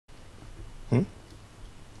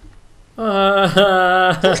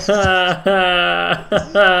What's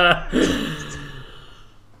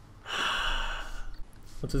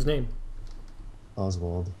his name?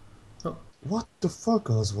 Oswald. Oh. What the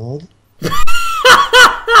fuck, Oswald?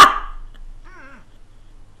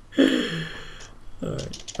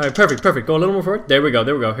 Alright, perfect. Go a little more forward. There we go.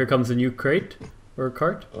 Here comes a new crate. Or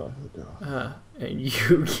cart. Oh, no. And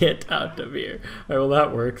you get out of here. Alright, well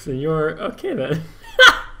that works. And you're... Okay then.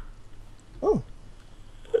 Oh.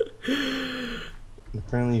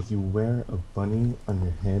 Apparently if you wear a bunny on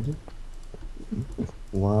your head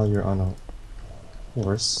while you're on a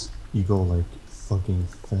horse, you go like fucking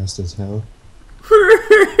fast as hell.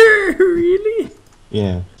 Really?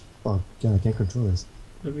 Yeah. Oh god, I can't control this.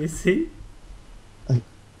 Let me see.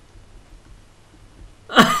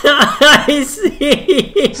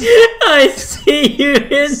 I see you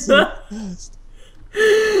in so the... fast.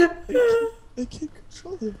 I can't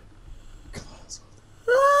control it. Come on,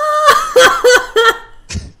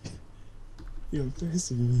 you're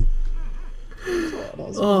embarrassing me.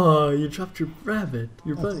 Oh, you dropped your rabbit,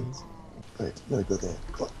 your buddy. Alright, I'm gonna go there.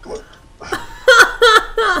 Come on.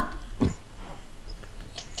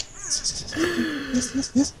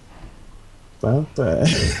 Yes. Bye.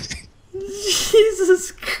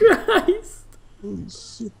 Jesus Christ. Holy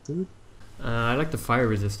shit, dude. I like the fire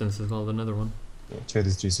resistance as well, another one. Yeah, try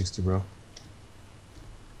this 360, bro.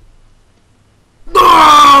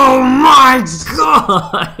 Oh my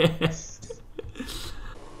god! It's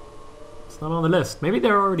not on the list. Maybe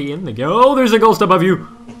they're already in the game. Oh, there's a ghost above you!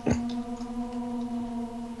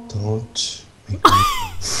 Don't make me...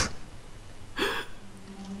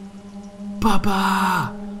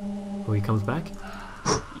 Papa! Oh, he comes back?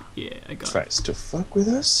 Yeah, I got it. Tries to fuck with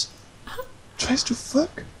us? Tries to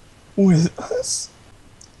fuck with us?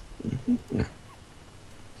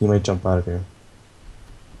 He might jump out of here.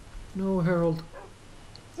 No, Harold.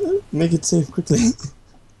 Make it safe quickly.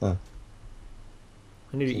 I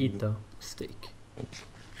need to eat though. Steak.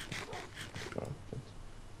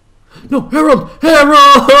 No, Harold!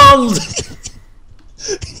 Harold!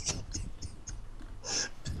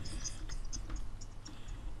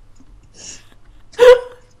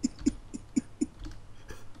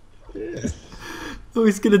 Oh,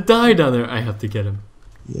 he's gonna die down there. I have to get him.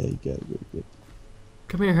 Yeah, you gotta get.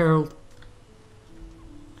 Come here, Harold.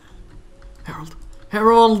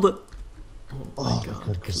 Harold! Oh my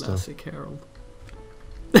god, classic Harold.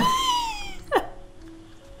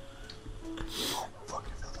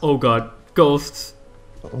 Oh god, ghosts.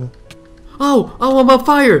 Oh, I'm on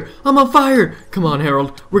fire! Come on,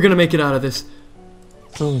 Harold. We're gonna make it out of this.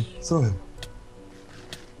 Throw him.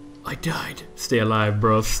 I died. Stay alive,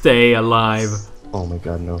 bro. Stay alive. Oh my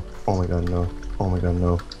god, no. No.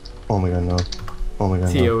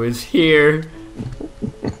 Theo is here.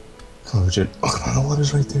 Oh shit. Oh, come on, the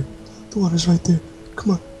water's right there.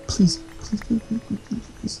 Come on, please.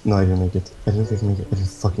 No, I didn't make it. I didn't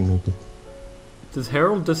fucking make it. Does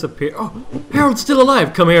Harold disappear? Oh, Harold's still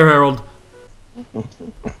alive. Come here, Harold.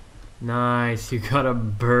 Nice. You got a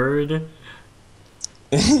bird.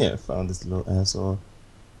 Yeah, I found this little asshole.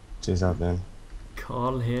 Chase out, man.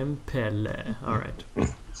 Call him Pelle. Alright.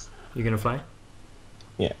 You gonna fly?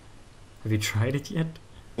 Yeah. Have you tried it yet?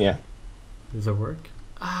 Yeah. Does it work?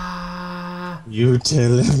 Ah. You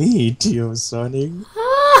telling me, Tio Sonic?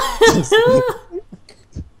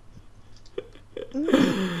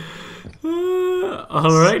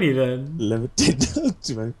 Alrighty then. Levitate down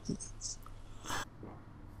to my place.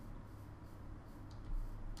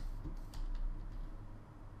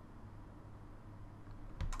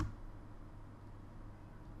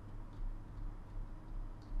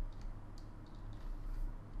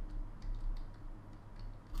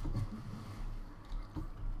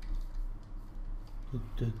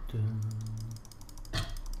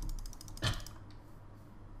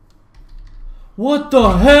 What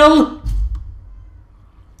the hell?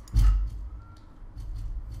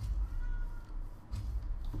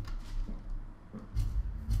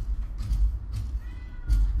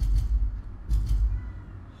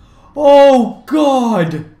 Oh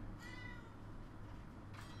god!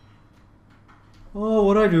 Oh,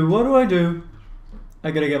 what do I do? What do I do? I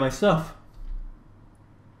gotta get my stuff.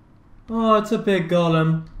 Oh, it's a big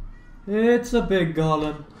golem. It's a big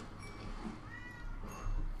golem.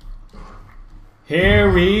 Here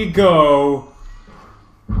we go.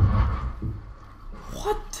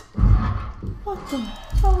 What? What the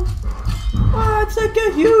hell? Ah, it's like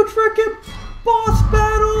a huge freaking boss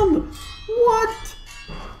battle. What?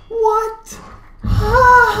 What?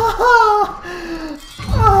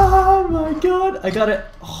 Oh my god. I got it.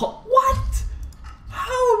 Oh, what?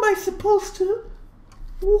 How am I supposed to?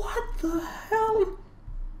 What the hell?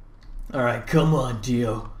 Alright, come on,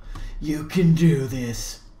 Dio. You can do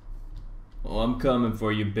this. Oh, I'm coming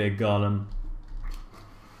for you, big Golem.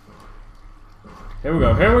 Here we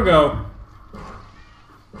go, here we go.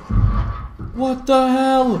 What the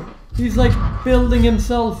hell? He's like building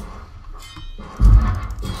himself.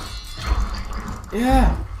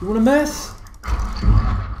 Yeah, you wanna mess?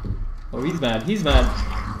 Oh, he's mad, he's mad.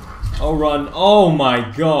 Oh, run. Oh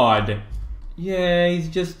my god. Yeah, he's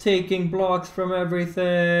just taking blocks from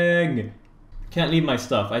everything. Can't leave my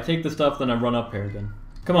stuff. I take the stuff, then I run up here again.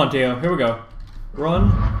 Come on, Theo. Here we go.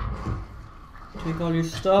 Run. Take all your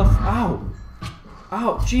stuff. Ow.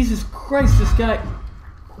 Ow. Jesus Christ, this guy.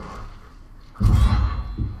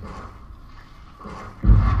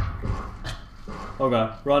 Oh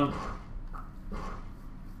god. Run.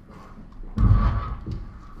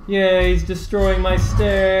 Yeah, he's destroying my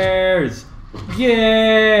stairs.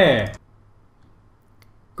 Yeah.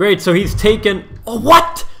 Great, so he's taken... Oh,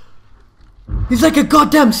 what? He's like a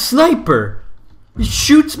goddamn sniper. He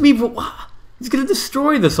shoots me, but he's gonna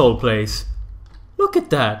destroy this whole place. Look at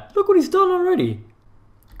that. Look what he's done already.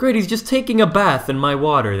 Great, he's just taking a bath in my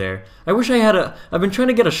water there. I wish I had a... I've been trying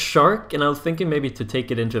to get a shark, and I was thinking maybe to take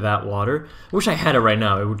it into that water. I wish I had it right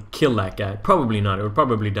now. It would kill that guy. Probably not. It would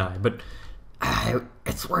probably die, but...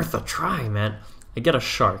 it's worth a try, man. I get a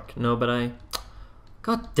shark. No, but I...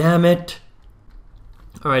 God damn it.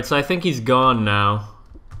 Alright, so I think he's gone now.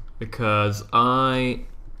 Because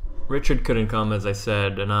Richard couldn't come, as I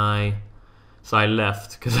said, and so I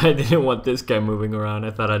left because I didn't want this guy moving around.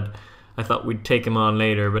 I thought we'd take him on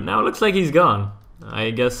later, but now it looks like he's gone.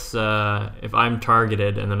 I guess if I'm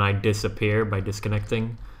targeted and then I disappear by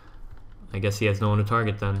disconnecting, I guess he has no one to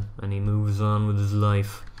target then, and he moves on with his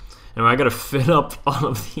life. Anyway, I gotta fill up all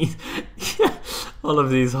of these all of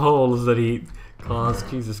these holes that he caused.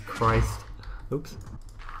 Jesus Christ. Oops.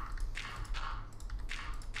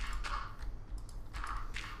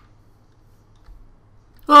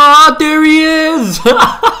 Ah, there he is! I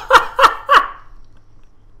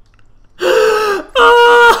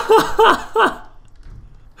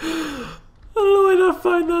don't know why I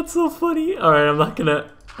find that so funny. Alright,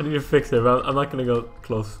 I need to fix it, but I'm not gonna go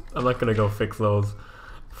close. I'm not gonna go fix those.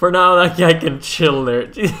 For now, that guy can chill there.